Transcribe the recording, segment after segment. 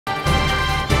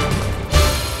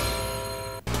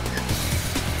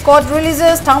Court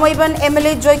releases Thangmaiban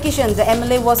MLA Joy Kishan. The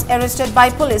MLA was arrested by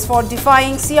police for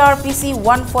defying CRPC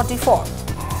 144.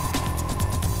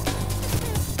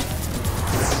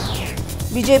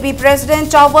 BJP President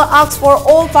Chauba asks for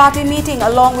all-party meeting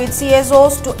along with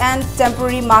CSOs to end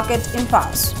temporary market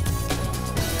impasse.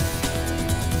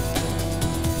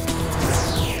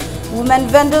 Women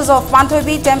vendors of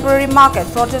Panthoibi temporary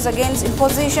market protest against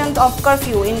imposition of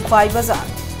curfew in Khwai Bazar.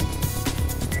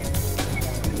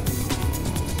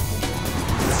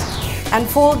 And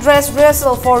full dress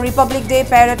rehearsal for Republic Day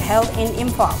parade held in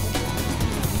Imphal.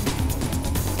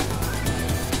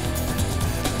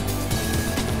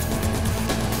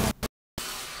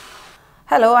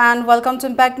 Hello and welcome to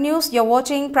Impact News. You're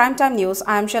watching Primetime News.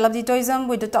 I am Shalabdi Toism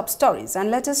with the top stories and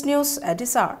latest news at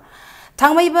this hour.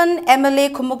 Thangmaiban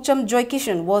MLA Khumukcham Joy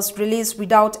Kishan was released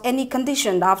without any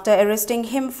condition after arresting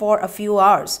him for a few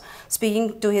hours.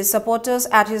 Speaking to his supporters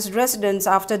at his residence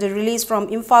after the release from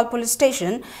Imphal Police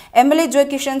Station, MLA Joy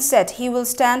Kishan said he will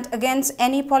stand against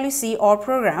any policy or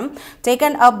program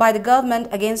taken up by the government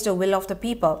against the will of the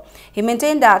people. He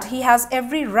maintained that he has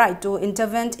every right to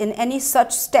intervene in any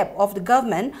such step of the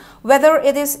government, whether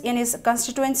it is in his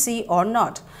constituency or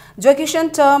not. Joy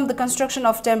Kishan termed the construction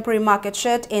of temporary market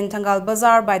shed in Thangal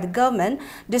Bazar by the government,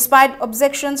 despite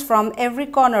objections from every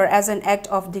corner, as an act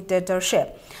of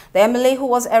dictatorship. The MLA, who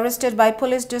was arrested by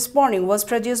police this morning, was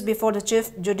produced before the Chief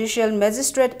Judicial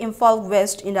Magistrate Imphal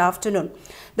West in the afternoon.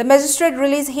 The magistrate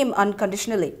released him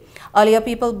unconditionally. Earlier,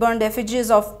 people burned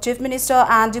effigies of Chief Minister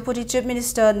and Deputy Chief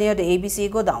Minister near the ABC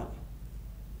godown.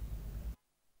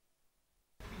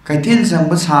 Kaitin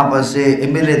sangba saba se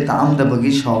MLA taam da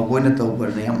bagi shaw goina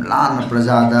tawbar ne yam lan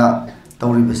prajada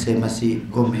tawri base masi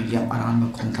government yam aran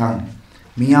ba khongthang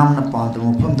miyam na pa da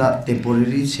mofam da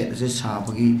temporary se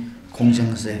sabagi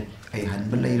khongjang se ai han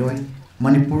ba leiroi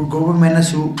Manipur government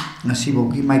asu ngasi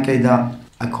bogi maikai da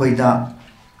akhoi da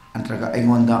antraga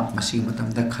aingonda masi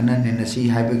matam da khanan ne nasi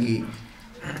haibagi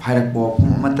phairak bo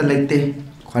mata leite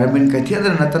kharamin kaithia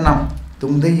da natana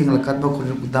tumda yinglakat ba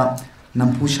khurda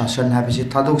Nampu Shasan habisi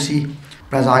Tadoksi,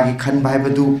 Prazagi Khan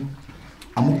Baibadu,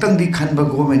 Amutang Khan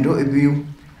Bagomendo Ebu,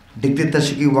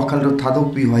 Dictatorship Wakalo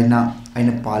Tadok Bihoina, and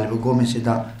a Palvo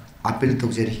Gomesida, Apil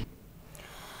Togzeri.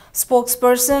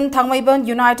 Spokesperson Thangmaiban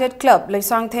United Club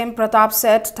Laisangthem Pratap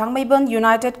said Thangmaiban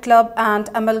United Club and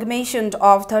amalgamation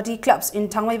of 30 clubs in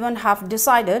Thangmaiban have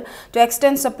decided to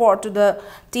extend support to the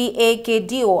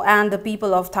TAKDO and the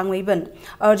people of Thangmaiban,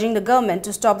 urging the government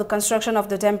to stop the construction of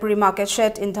the temporary market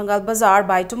shed in Thangal Bazar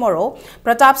by tomorrow.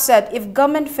 Pratap said if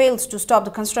government fails to stop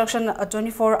the construction, a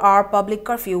 24-hour public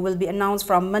curfew will be announced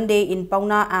from Monday in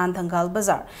Pauna and Thangal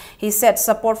Bazar. He said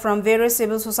support from various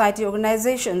civil society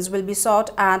organizations will be sought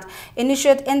and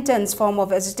initiate intense form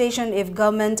of agitation if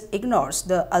government ignores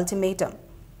the ultimatum.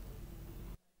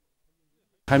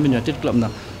 United Club na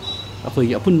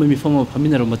akoi apun mami form of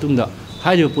familiar matungda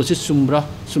haido posit sumbra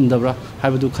sumdabra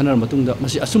haibadu khanar matungda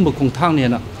masi asumba khongthang ne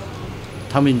na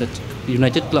thamin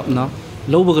United Club na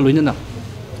lowbaga loina na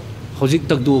hojik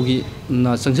takdogi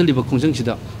na sangsaliba khongjang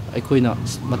sida aikoina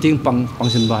mating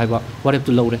pangsinba haiba warep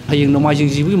tu lowre hayeng nomai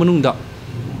jingjibi manungda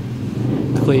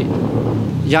akoi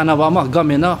Yana Bama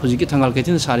Gamena, Huziki Tangal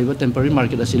Katin Sariba, temporary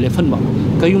market as Lefanba.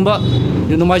 Kayumba,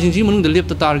 the Nomajin Jimun, the lip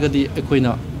the target, the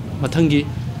Equina, Matangi,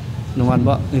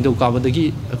 Nomanba, Nindo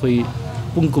Kabadagi, Equi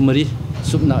Punkumari,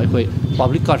 Subna,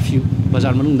 public curfew,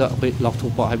 Bazar Manunda,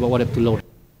 Loktopa, I bought to load.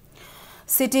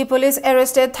 City police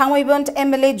arrested Thangmaiban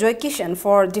MLA Joy Kishan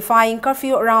for defying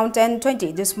curfew around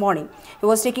 10:20 this morning. He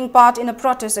was taking part in a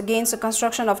protest against the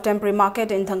construction of temporary market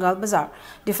in Thangal Bazar.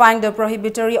 Defying the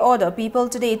prohibitory order, people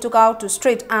today took out to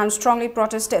street and strongly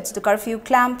protested the curfew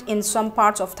clamped in some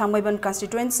parts of Thangmaiban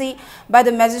constituency by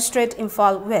the magistrate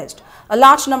Imphal West. A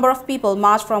large number of people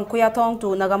marched from Kuyatong to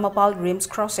Nagamapal Rims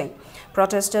crossing.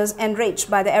 Protesters enraged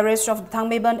by the arrest of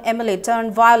Thangmaiban MLA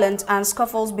turned violent and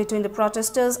scuffles between the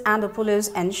protesters and the police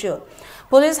ensued.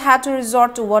 Police had to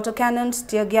resort to water cannons,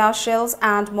 tear gas shells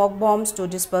and mock bombs to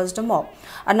disperse the mob.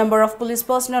 A number of police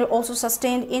personnel also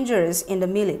sustained injuries in the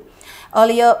melee.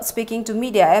 Earlier, speaking to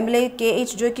media, MLA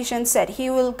KH Joy Kishan said he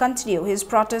will continue his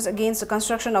protest against the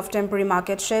construction of temporary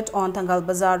market shed on Thangal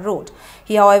Bazar Road.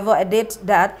 He, however, added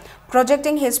that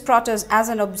projecting his protest as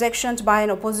an objection by an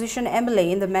opposition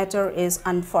MLA in the matter is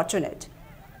unfortunate.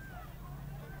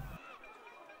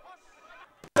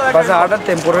 Bazar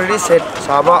temporary set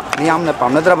Saba, Niam na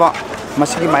Pamadraba,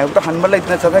 Masiki Mayuta Hanbala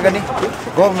Satagani,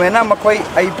 Government Makoi,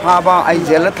 I Paba, I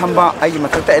Zella Tamba, I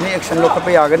Matata, any action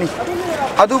Lokapayagani.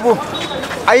 Adubu,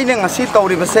 I didn't see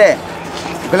Tauribase,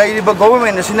 Gladiba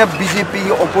government is in a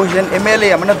BJP opposition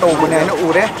MLA, Amana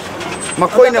Ure,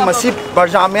 मखोइने मसी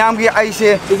प्रजा ma'am की आइसे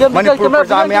मणिपुर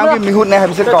प्रजा ma'am की मिहुत ने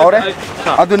हमसे कावरे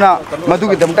अदुना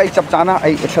मधुगी दमता चपचाना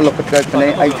आई action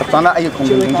लोकतने I चपचाना I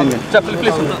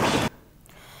खुंजिन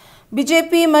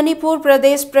BJP Manipur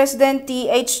Pradesh President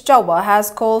T.H. Chauba has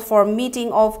called for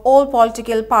meeting of all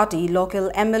political party, local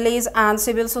MLAs and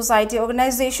civil society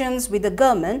organizations with the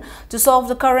government to solve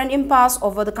the current impasse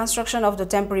over the construction of the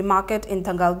temporary market in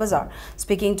Thangal Bazar.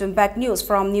 Speaking to Impact News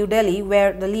from New Delhi,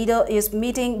 where the leader is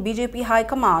meeting BJP High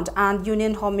Command and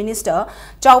Union Home Minister,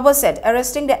 Chauba said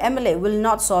arresting the MLA will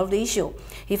not solve the issue.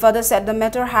 He further said the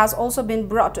matter has also been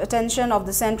brought to attention of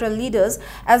the central leaders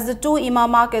as the two Ima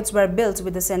markets were built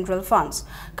with the central funds.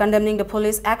 Condemning the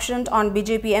police action on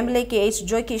BJP MLA K.H.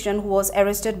 Joykishan, who was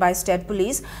arrested by state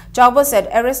police, Chauba said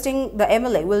arresting the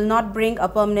MLA will not bring a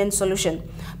permanent solution.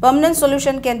 Permanent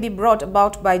solution can be brought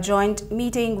about by joint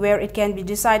meeting where it can be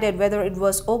decided whether it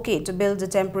was okay to build the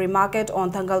temporary market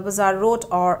on Thangal Bazar Road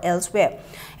or elsewhere.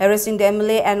 Arresting the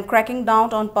MLA and cracking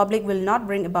down on public will not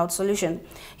bring about solution.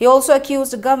 He also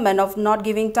accused the government of not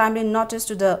giving timely notice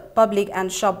to the public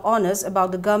and shop owners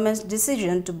about the government's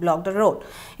decision to block the road.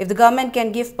 If the government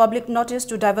can give public notice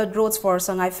to divert roads for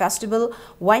Sangai Festival,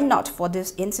 why not for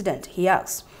this incident, he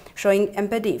asked. Showing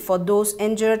empathy for those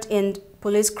injured in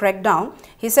police crackdown,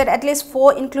 he said at least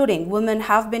 4, including women,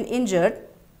 have been injured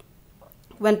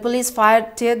when police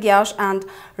fired tear gas and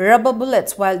rubber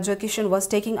bullets while Joykishan was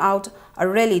taking out a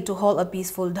rally to hold a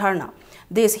peaceful dharna.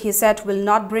 This, he said, will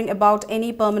not bring about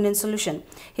any permanent solution.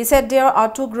 He said there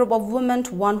are two groups of women,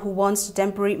 one who wants the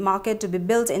temporary market to be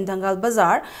built in Thangal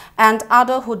Bazar and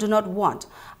other who do not want.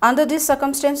 Under these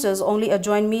circumstances, only a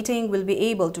joint meeting will be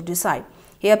able to decide.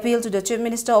 He appealed to the Chief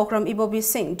Minister Okram Ibobi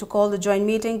Singh to call the joint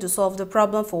meeting to solve the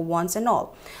problem for once and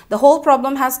all. The whole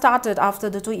problem has started after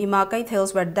the two Imakait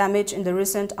hills were damaged in the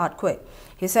recent earthquake.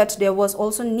 He said there was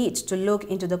also need to look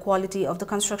into the quality of the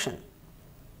construction.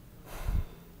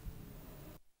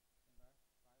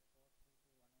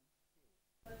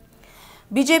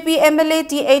 BJP MLA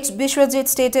T.H. Bishwajit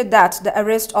stated that the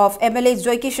arrest of MLA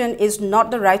Joykishan is not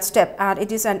the right step and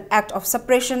it is an act of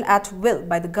suppression at will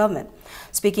by the government.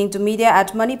 Speaking to media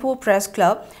at Manipur Press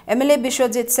Club, MLA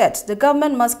Bishwajit said the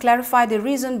government must clarify the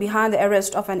reason behind the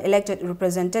arrest of an elected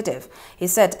representative. He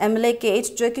said MLA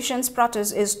K.H. Joykishan's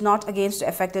protest is not against the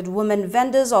affected women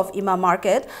vendors of Ima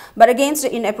Market, but against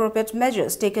the inappropriate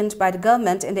measures taken by the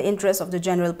government in the interest of the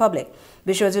general public.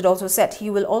 Bishwajit also said he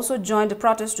will also join the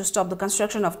protest to stop the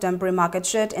construction of temporary market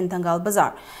shed in Thangal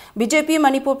Bazar. BJP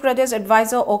Manipur Pradesh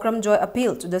advisor Okram Joy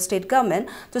appealed to the state government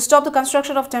to stop the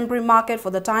construction of temporary market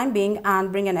for the time being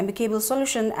and bring an amicable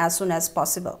solution as soon as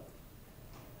possible.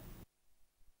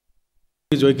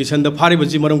 Joykishan the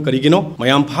Paribaji Marum Karigino,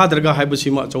 Mayam Padraga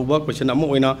Hibasima, Choba, question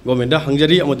Amoina, Gomenda,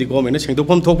 Hungary, Amodi Gomena,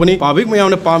 Sentopom Topani, Pavik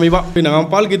Mayam Pamiba, Pinam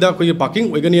Palgida, Koy Parking,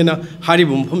 Waganiana,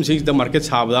 Haribum, whom says the market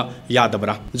Sabla,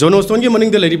 Yadabra. Zonostongi Maning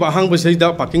the Lady Bahang was says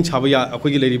the parking Sabia,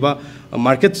 Akoy Ladiba,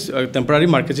 markets, temporary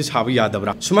markets is Habia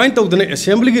Dabra. Sumain told the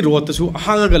assembly wrote to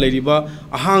Hanga Ladiba,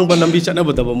 a hang Banambi and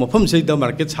Abadaba, Mopum says the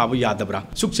markets Habia Dabra.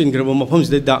 Suxin Grabum Mopums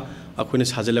did that. Akuna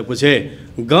sajala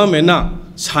puse government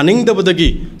saning da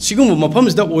badagi sigum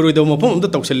mafams da oro da mafam da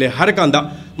toksale har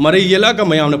kanda mare yela ka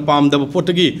mayam na pam da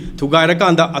potagi thugaira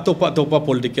kanda atopa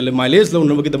political mileage lo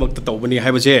nabagi da makta tawbani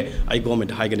haibase ai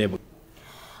government haigane.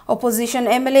 Opposition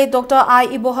MLA Dr. I.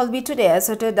 Ibo Halbi today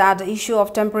asserted that the issue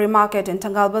of temporary market in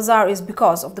Thangal Bazar is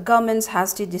because of the government's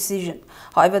hasty decision.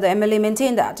 However, the MLA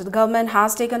maintained that the government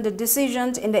has taken the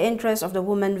decision in the interest of the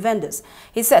women vendors.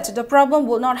 He said the problem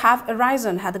would not have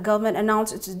arisen had the government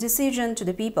announced its decision to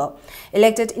the people.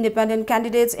 Elected independent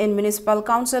candidates in municipal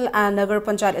council and Nagar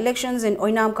Panchayat elections in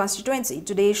Oinam constituency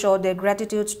today showed their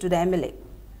gratitude to the MLA.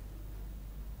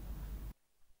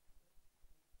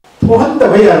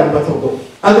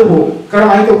 Adubu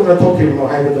karamai to kuna toki mo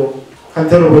haibado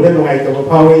kantaro boda no haito mo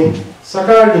pawi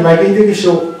sakar di magi di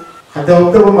show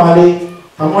kantaro to mali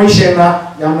tamoy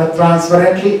shena yamna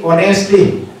transparently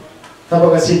honestly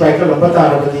tabagasi baikal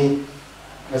lambata rabadi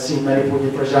nasi Manipur di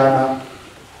prajana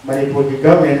Manipur di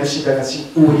government nasi da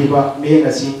nasi uriba me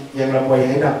nasi yang lamboy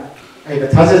haida aida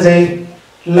thaza jai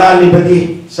lali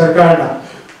badi sarkar na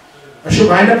ashu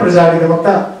baina prajana di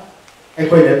makta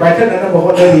ekoi ne baikal na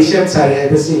bahut da disem sare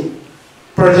basi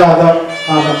Prajada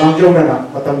ana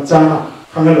Mangjona Matam Chana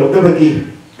Hangalo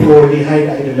Tabaki Poli Hai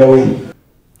Lowy.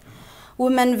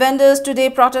 Women vendors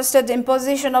today protested the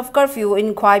imposition of curfew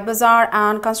in Khwai Bazar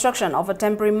and construction of a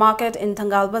temporary market in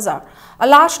Thangal Bazar. A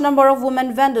large number of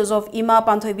women vendors of Ima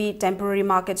Panthoibi temporary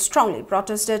market strongly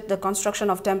protested the construction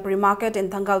of temporary market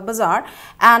in Thangal Bazar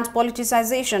and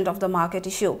politicization of the market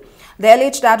issue. They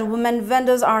allege that women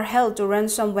vendors are held to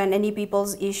ransom when any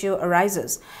people's issue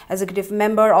arises. Executive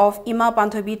member of Ima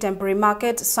Panthoibi temporary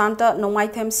market, Santa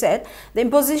Nomaithem, said the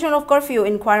imposition of curfew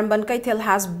in Kwaramban Kaithil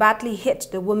has badly hit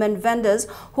the women vendors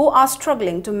who are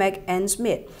struggling to make ends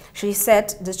meet. She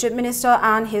said the Chief Minister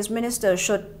and his minister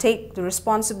should take the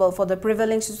responsible for the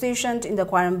prevailing situation in the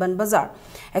Kwaramban Bazar.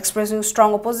 Expressing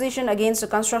strong opposition against the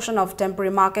construction of temporary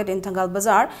market in Thangal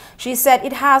Bazar, she said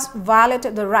it has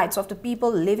violated the rights of the people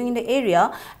living in the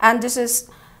area and this is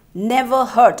never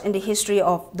heard in the history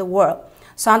of the world.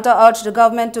 Santa urged the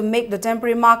government to make the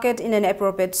temporary market in an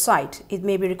appropriate site. It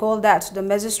may be recalled that the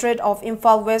Magistrate of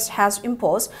Imphal West has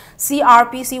imposed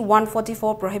CRPC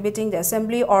 144 prohibiting the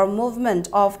assembly or movement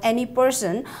of any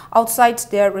person outside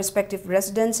their respective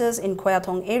residences in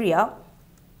Khoyathong area.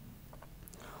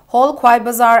 Whole Khwai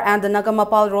Bazar and the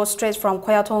Nagamapal road stretch from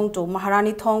Khoyathong to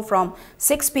Maharani Thong from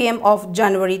 6 p.m. of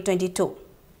January 22.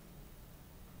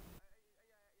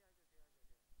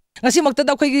 ngasi makta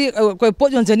da khoi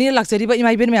pot yon jani laksari ba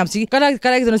imai ben myam si kara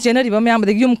jono chenari ba myam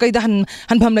de yum kai da han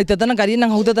pham lai ta na gari nang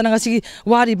hauda da ngasi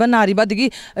wari ba nari ba digi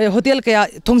hotel kaya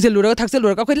thongzel lura thaksel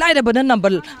lura khoi lai da ban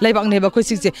number lai bang ne ba khoi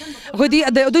sikje khoi di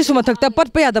adoi suma thakta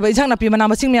pat pa ya da ba isang na pi mana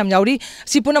masing myam yauri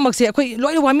si puna mak se khoi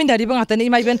loi wa min dari ba ngata ni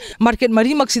imai ben market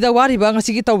mari mak si da wari ba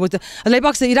ngasi gi taw lai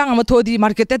bak se irang ama thodi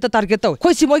market ta target taw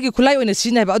khoi si moi gi khulai oina si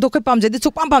nai ba ado khoi pam jade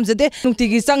chuk pam jade nungti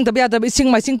gi sang da ba ya da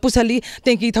ising mai sing pusali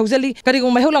tenki thaujali kari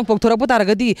go mai holang थोरक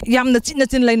तारगदी यामना chin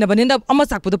chin line बनिना अमा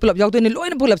साकपद pull-up यावतोनि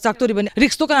lion pull-up साकतोरि बनि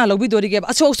रिक्स तो kana लौबि दोरि गे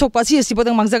असोक सोक पासी असि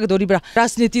पदंग मांगजा दोरि ब्रा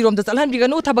राजनीति रोम the चलहन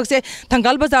बिगनु थबक से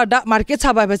थंगाल बाजार the market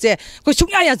छाबा बसे कोइ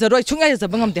सुंया या जरोय सुंया या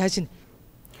जबंगम दे हसिन.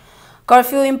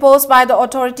 Curfew imposed by the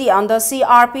authority under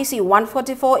CRPC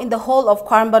 144 in the whole of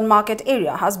Kwaramban market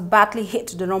area has badly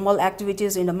hit the normal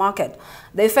activities in the market.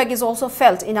 The effect is also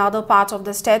felt in other parts of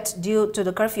the state due to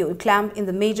the curfew clamped in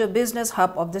the major business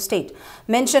hub of the state.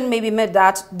 Mention may be made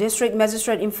that District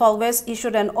Magistrate Imphal West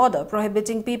issued an order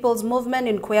prohibiting people's movement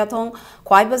in Khoyathong,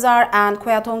 Khwai Bazar and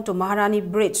Khoyathong to Maharani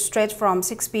Bridge stretch from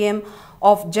 6 p.m.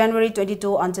 of January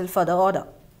 22 until further order.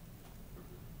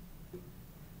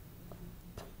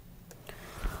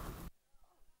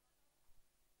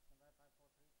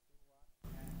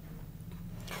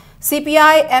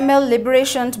 CPI ML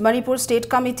Liberation Manipur State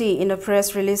Committee in a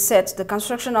press release said the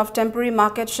construction of temporary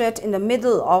market shed in the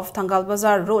middle of Thangal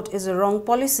Bazar Road is a wrong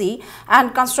policy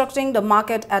and constructing the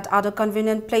market at other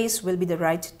convenient place will be the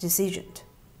right decision.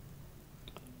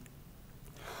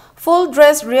 Full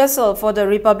dress rehearsal for the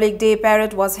Republic Day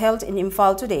parade was held in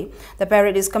Imphal today. The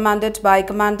parade is commanded by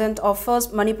Commandant of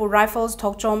 1st Manipur Rifles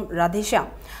Thokchom Radhesha.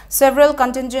 Several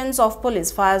contingents of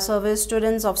police, fire service,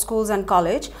 students of schools and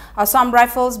college, Assam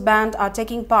Rifles Band are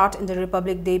taking part in the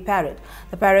Republic Day parade.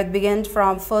 The parade began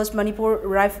from 1st Manipur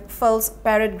Rifles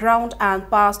parade ground and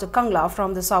passed the Kangla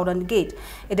from the southern gate.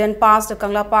 It then passed the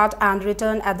Kangla Path and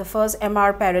returned at the 1st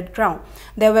MR parade ground.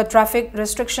 There were traffic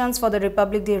restrictions for the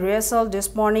Republic Day rehearsal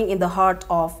this morning in the heart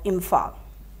of Imphal.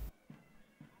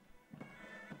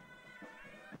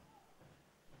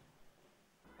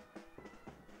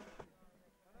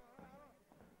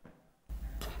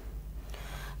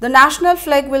 The national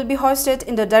flag will be hoisted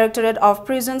in the Directorate of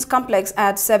Prisons complex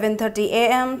at 7:30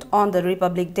 a.m. on the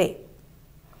Republic Day.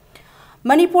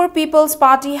 Manipur People's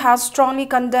Party has strongly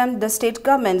condemned the state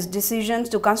government's decision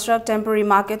to construct temporary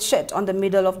market shed on the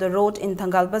middle of the road in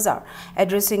Thangal Bazar.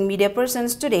 Addressing media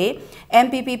persons today,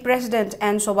 MPP President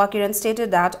N. Shobha Kiran stated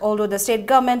that although the state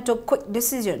government took quick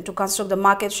decision to construct the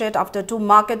market shed after 2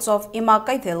 markets of Ima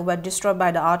Kaithil were destroyed by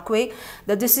the earthquake,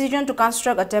 the decision to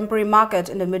construct a temporary market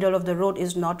in the middle of the road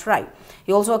is not right.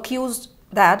 He also accused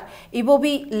that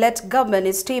Ibobi-led government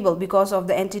is stable because of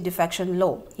the anti-defection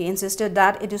law. He insisted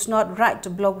that it is not right to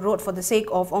block road for the sake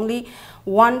of only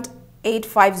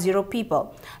 1850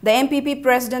 people. The MPP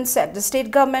president said the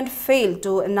state government failed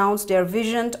to announce their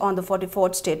vision on the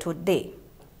 44th statehood day.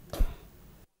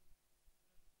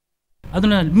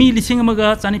 aduna mi lising amaga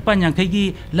chanipan yankhaigi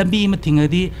lambi ma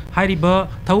thingadi hairiba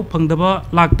thau phangdaba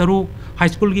lakh taru high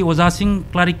school gi oja sing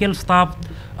clerical staff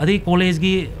adi college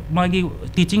gi magi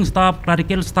teaching staff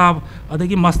clerical staff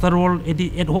adagi master role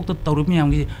ad hoc to tawru mi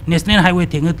amgi national highway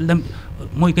thing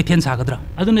moi ka then sagadra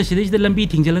aduna sidai da lambi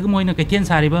thingjalaga moina ka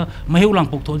then sariba maheu lang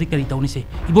pok thodi kari tawni se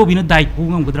ibobina dai pu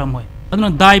ngam gadra moi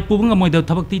aduna dai pu ngam moi da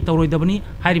thabak ti tawroi dabani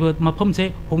hairiba mafam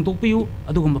se hongtok piu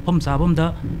aduga mafam sabam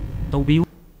da tawbiu.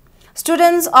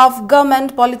 Students Students of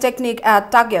Government Polytechnic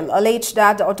at Tagil allege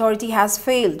that the authority has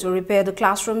failed to repair the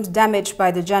classrooms damaged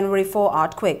by the January 4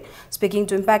 earthquake. Speaking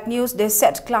to Impact News, they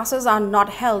said classes are not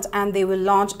held and they will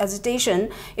launch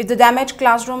agitation if the damaged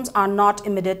classrooms are not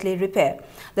immediately repaired.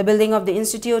 The building of the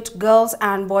institute, girls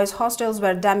and boys hostels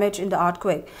were damaged in the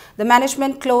earthquake. The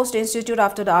management closed the institute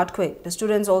after the earthquake. The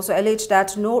students also alleged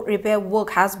that no repair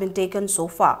work has been taken so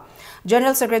far.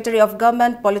 General Secretary of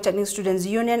Government Polytechnic Students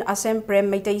Union Asem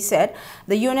Prem Maitai said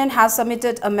the union has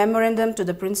submitted a memorandum to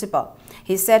the principal.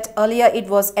 He said earlier it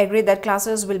was agreed that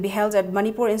classes will be held at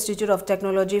Manipur Institute of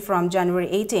Technology from January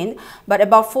 18, but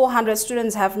about 400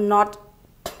 students have not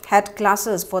had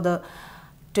classes for the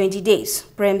 20 days.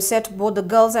 Prem said both the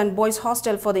girls and boys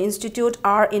hostel for the institute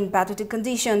are in pathetic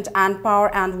conditions and power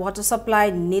and water supply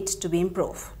need to be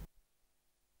improved.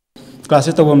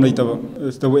 Classes to one later.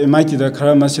 The MIT the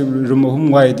Karamas room of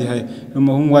whom wide high, room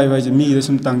of whom wide was me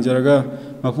some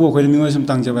Tangjaraga, Mapu, when some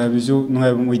Tangja Visu, no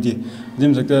have with you.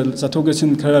 Them like the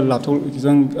Satogasin Kara Lato,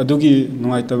 Adogi, no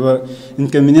matter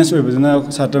inconvenience with the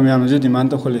Satamam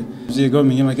demand of Holy. The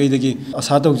government Makadaki,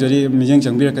 Asato Jari, Mijang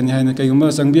Sangbir and Hana Kayuma,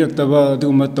 Sangbir Tava,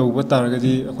 Dumato,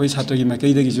 Watargadi, Hoisatagi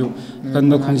Makadaki,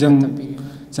 Kando Konjang,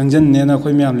 Sanjan Nena,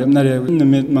 Hoyam, Lemnare,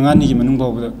 Mangani,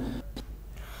 Manumbo.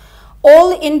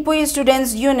 All Inpui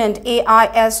Students Union,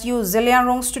 AISU,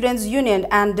 Zelianrong Students Union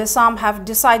and DESAM have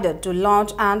decided to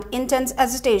launch an intense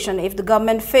agitation if the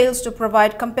government fails to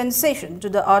provide compensation to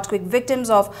the earthquake victims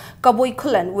of Kabui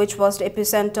Kulan, which was the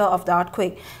epicenter of the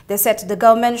earthquake. They said the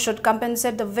government should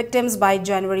compensate the victims by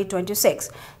January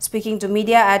 26. Speaking to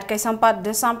media at Kaisampat,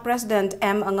 DESAM President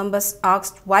M. Angambas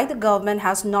asked why the government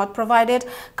has not provided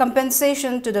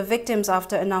compensation to the victims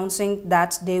after announcing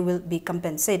that they will be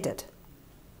compensated.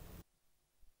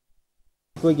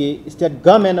 State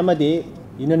government amadi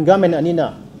union government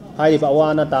anina hai ba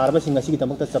wana tarba singa sigi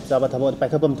tamak ta chapchaba thabo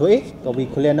paikapam thoi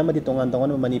Kabui Kulan amadi tongan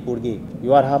Manipur gi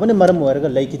yuar habane maram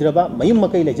oiraga leikidraba mayum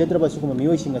makai lejadraba sukuma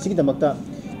mioi singa sigi tamak ta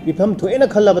bifam thoena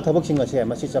khallaba thabak singa se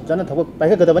masi chapchana thabak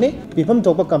paikakadabani bifam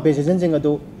thokpa compensation singa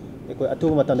do ekoi atu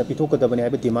matamda pithokadabani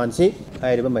haiba demand se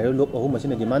hairiba mahir lok ahum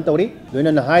masina demand tawri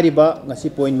loina na hairiba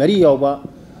ngasi point mari yawba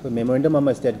memorandum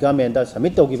ama state government da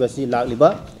submit tawgibasi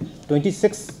lakliba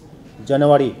 26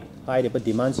 January, I report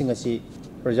demand singasi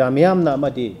Prajamiam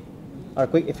Namadi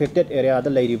earthquake affected area the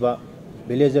Ladiba,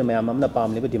 villager Mayamna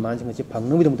Pam, demand singasi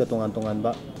Pangnu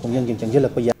Tonganba,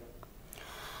 Kongyang.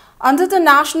 Under the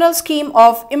National Scheme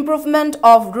of Improvement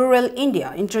of Rural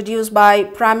India, introduced by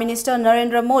Prime Minister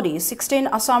Narendra Modi, 16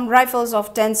 Assam Rifles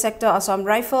of 10 Sector Assam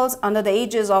Rifles under the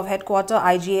aegis of Headquarter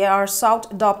IGAR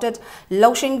South adopted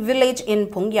Loshing village in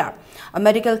Pungyar. A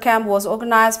medical camp was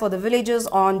organized for the villagers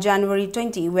on January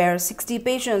 20, where 60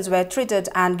 patients were treated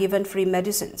and given free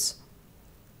medicines.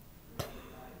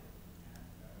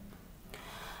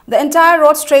 The entire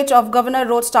road stretch of Governor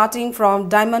Road starting from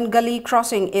Diamond Gully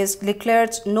crossing is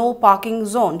declared no parking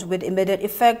zone with immediate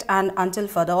effect and until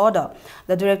further order.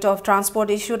 The Director of Transport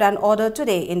issued an order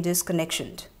today in this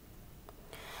connection.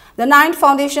 The 9th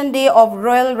Foundation Day of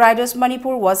Royal Riders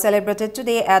Manipur was celebrated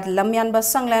today at Lamyanba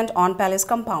Sangland on Palace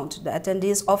Compound. The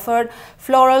attendees offered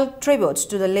floral tributes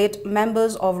to the late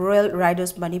members of Royal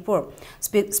Riders Manipur.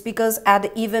 Speakers at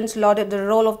the event lauded the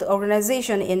role of the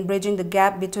organization in bridging the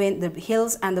gap between the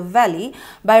hills and the valley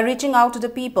by reaching out to the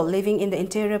people living in the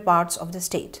interior parts of the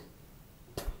state.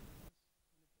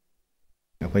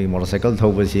 Motorcycle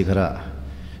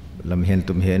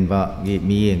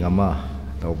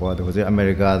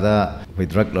America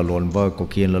drug la lon ba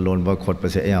cocaine la lon ba khot pa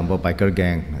se ayamba biker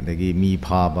gang adagi mi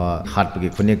pha ba hat pa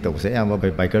connect to se ayamba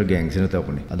biker gang sina to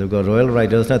ni aduga Royal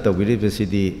Riders na to bidi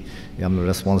city yam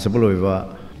responsible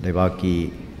oiba leba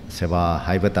ki seba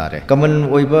haiba tare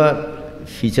common oiba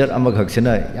feature ama khak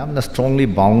sina yamna strongly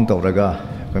bound to raga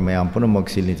koi mayam puna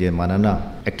maksil ni je manana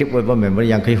active oiba member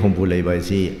yankai hombu leiba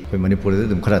si koi Manipur de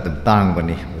dum khara dum tang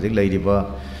bani hojik leidiba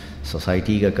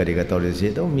society ka kariga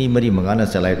tawrisi to mi mari mangana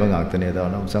chalai ba ngakhtane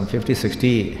da some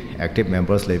 50-60 active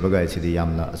members leiba ga chidi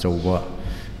yamna chauba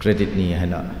credit ni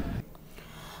hena.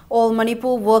 All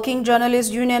Manipur Working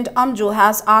Journalists Union AMJU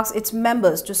has asked its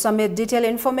members to submit detailed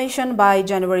information by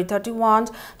January 31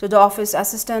 to the office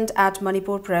assistant at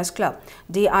Manipur Press Club.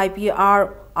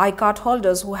 DIPR I-card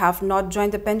holders who have not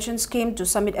joined the pension scheme to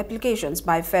submit applications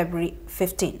by February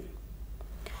 15.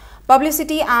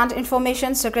 Publicity and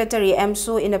Information Secretary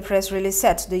MSU in a press release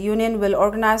said the union will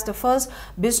organize the first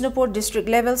Bishnupur district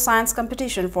level science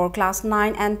competition for class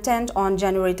 9 and 10 on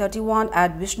January 31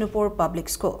 at Bishnupur Public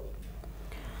School.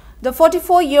 The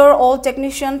 44-year-old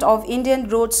technician of Indian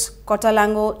roots,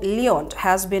 Kotalango Leon,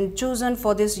 has been chosen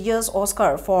for this year's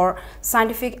Oscar for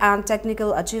Scientific and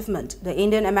Technical Achievement. The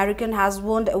Indian-American has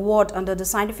won the award under the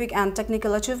Scientific and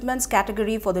Technical Achievements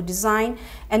category for the design,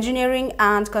 engineering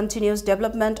and continuous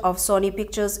development of Sony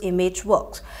Pictures image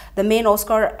works. The main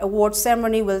Oscar award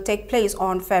ceremony will take place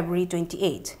on February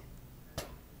 28.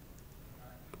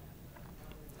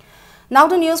 Now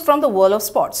the news from the world of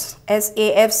sports.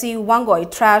 SAFC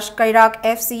Wangoi trashed Kairak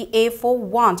FC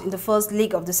A4-1 in the first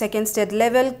league of the second state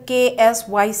level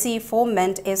KSYC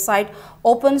Foment A-side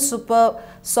Open Super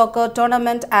Soccer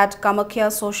Tournament at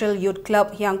Kamakhya Social Youth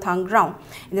Club Hyangthang Ground.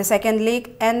 In the second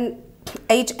league,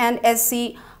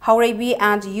 HNSC Haurabi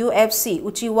and UFC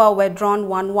Uchiwa were drawn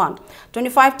 1-1.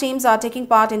 25 teams are taking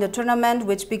part in the tournament,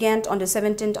 which began on the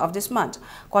 17th of this month.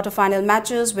 Quarter-final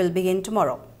matches will begin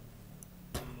tomorrow.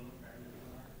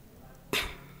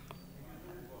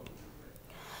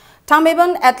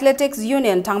 Thangmeiban Athletics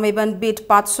Union Thangmeiban beat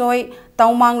Patsoi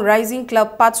Taumang Rising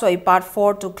Club Patsoi Part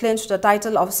 4 to clinch the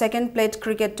title of second plate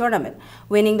cricket tournament.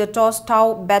 Winning the toss,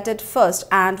 Tau batted first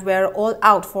and were all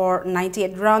out for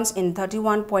 98 runs in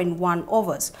 31.1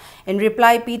 overs. In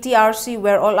reply, PTRC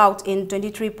were all out in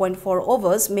 23.4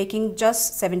 overs, making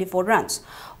just 74 runs.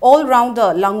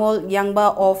 All-rounder Langol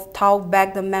Yangba of Tau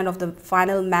bagged the Man of the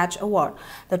Final Match award.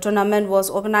 The tournament was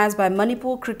organized by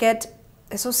Manipur Cricket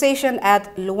Association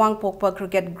at Luang Pokpa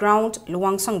Cricket Ground,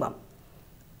 Luang Sangbam.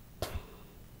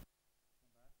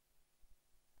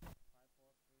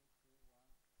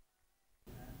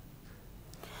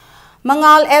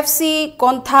 Mangal FC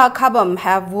Kontha Khabam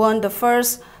have won the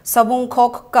first Sabung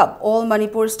Khok Cup All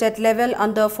Manipur State Level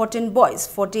Under 14 Boys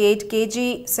 48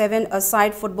 kg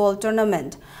 7-a-side football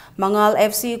tournament. Mangal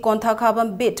FC Kontha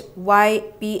Khabam beat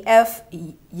YPF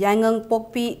Yangang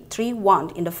Pokpi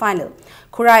 3-1 in the final.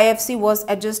 Kurai FC was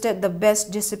adjusted the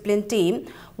best disciplined team.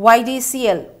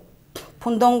 YDCL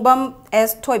Pundongbam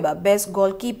S. Toiba best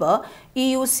goalkeeper.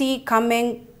 EUC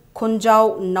Kameng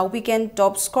Kunjau Naubiken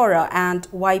top scorer and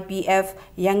YPF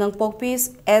Yangang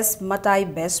Pokpi's S. Matai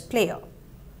best player.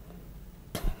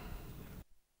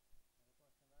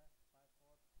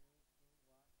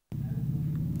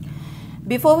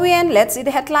 Before we end, let's see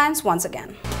the headlines once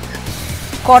again.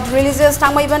 Court releases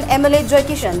Thangmeiban MLA Joy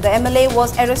Kishan. The MLA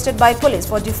was arrested by police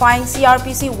for defying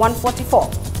CRPC 144.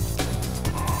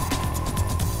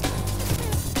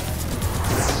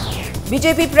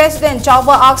 BJP President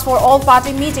Chauba asks for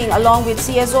all-party meeting along with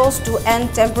CSOs to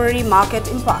end temporary market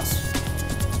impasse.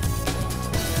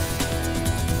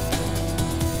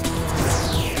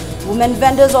 Women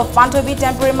vendors of Pantobi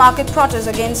temporary market protest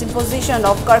against imposition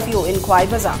of curfew in Kwai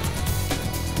Bazar.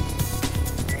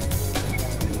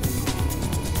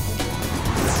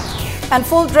 And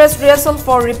full dress rehearsal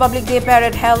for Republic Day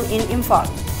parade held in Imphal.